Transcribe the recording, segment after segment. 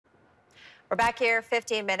We're back here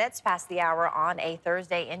 15 minutes past the hour on a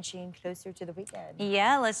Thursday, inching closer to the weekend.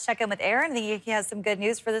 Yeah, let's check in with Aaron. I think he has some good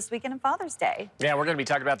news for this weekend and Father's Day. Yeah, we're going to be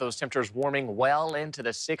talking about those temperatures warming well into the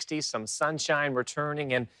 60s, some sunshine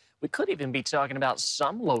returning, and we could even be talking about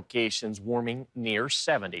some locations warming near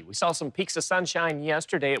 70. We saw some peaks of sunshine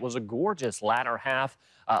yesterday. It was a gorgeous latter half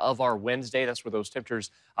of our Wednesday. That's where those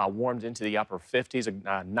temperatures warmed into the upper 50s.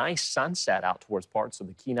 A nice sunset out towards parts of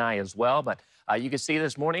the Kenai as well. But you can see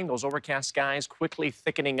this morning those overcast skies quickly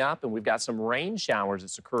thickening up, and we've got some rain showers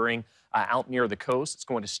that's occurring out near the coast. It's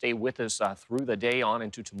going to stay with us through the day on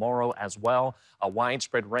into tomorrow as well.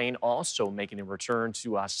 Widespread rain also making a return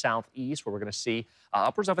to southeast, where we're going to see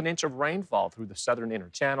upwards of an inch of rainfall through the southern inner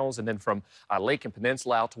channels, and then from Lake and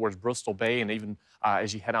Peninsula out towards Bristol Bay, and even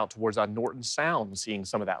as you head out towards Norton Sound, seeing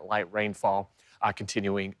some of that light rainfall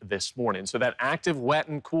continuing this morning. So that active, wet,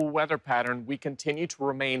 and cool weather pattern, we continue to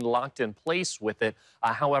remain locked in place with it.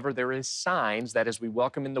 However, there is signs that as we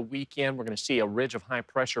welcome in the weekend, we're going to see a ridge of high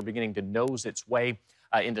pressure beginning to nose its way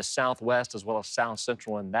into southwest as well as south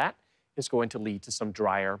central, and that is going to lead to some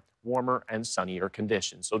drier, warmer, and sunnier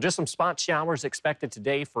conditions. So just some spot showers expected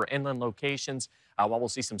today for inland locations, while we'll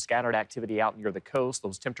see some scattered activity out near the coast.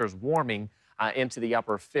 Those temperatures warming into the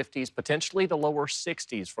upper 50s, potentially the lower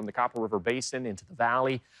 60s from the Copper River Basin into the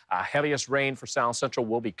valley. Heaviest rain for south central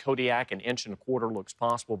will be Kodiak. An inch and a quarter looks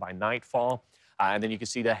possible by nightfall. And then you can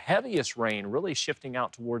see the heaviest rain really shifting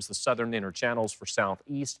out towards the southern inner channels for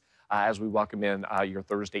southeast as we welcome in your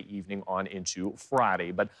Thursday evening on into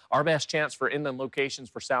Friday. But our best chance for inland locations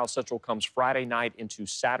for south central comes Friday night into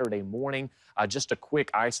Saturday morning. Just a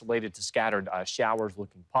quick isolated to scattered showers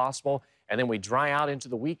looking possible. And then we dry out into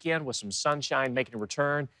the weekend with some sunshine making a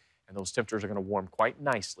return, and those temperatures are going to warm quite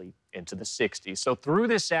nicely into the 60s. So through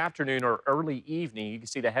this afternoon or early evening, you can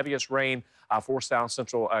see the heaviest rain for south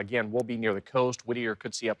central, again, will be near the coast. Whittier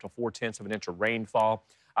could see up to 4/10 of an inch of rainfall,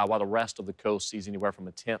 while the rest of the coast sees anywhere from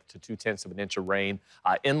 1/10 to 2/10 of an inch of rain.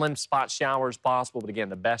 Inland spot showers possible, but again,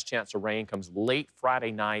 the best chance of rain comes late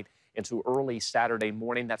Friday night into early Saturday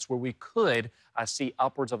morning. That's where we could see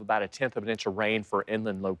upwards of about 1/10 of an inch of rain for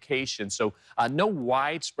inland locations. So no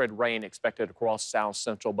widespread rain expected across south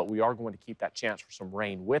central, but we are going to keep that chance for some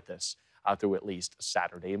rain with us through at least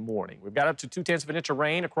Saturday morning. We've got up to 2/10 of an inch of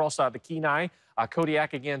rain across the Kenai.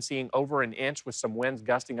 Kodiak again seeing over an inch with some winds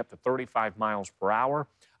gusting up to 35 miles per hour.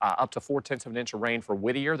 Up to 4/10 of an inch of rain for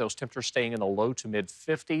Whittier. Those temperatures staying in the low to mid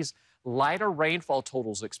 50s. Lighter rainfall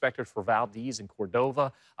totals expected for Valdez and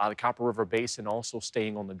Cordova. The Copper River Basin also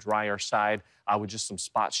staying on the drier side with just some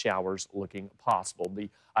spot showers looking possible.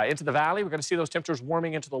 Into the valley, we're going to see those temperatures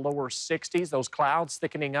warming into the lower 60s. Those clouds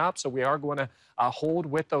thickening up, so we are going to hold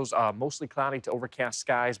with those mostly cloudy to overcast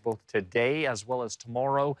skies both today as well as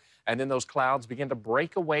tomorrow. And then those clouds begin to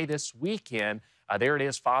break away this weekend. There it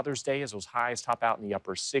is, Father's Day, as those highs top out in the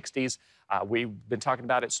upper 60s. We've been talking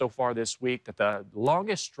about it so far this week, that the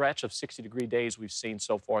longest stretch of 60-degree days we've seen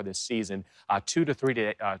so far this season, 2 to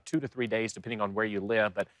 3 days, depending on where you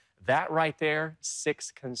live. But that right there,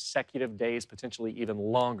 6 consecutive days, potentially even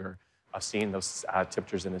longer, of seeing those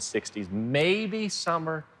temperatures in the 60s. Maybe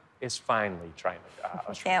summer is finally trying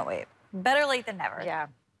to Can't wait. Better late than never. Yeah.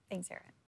 Thanks, Aaron.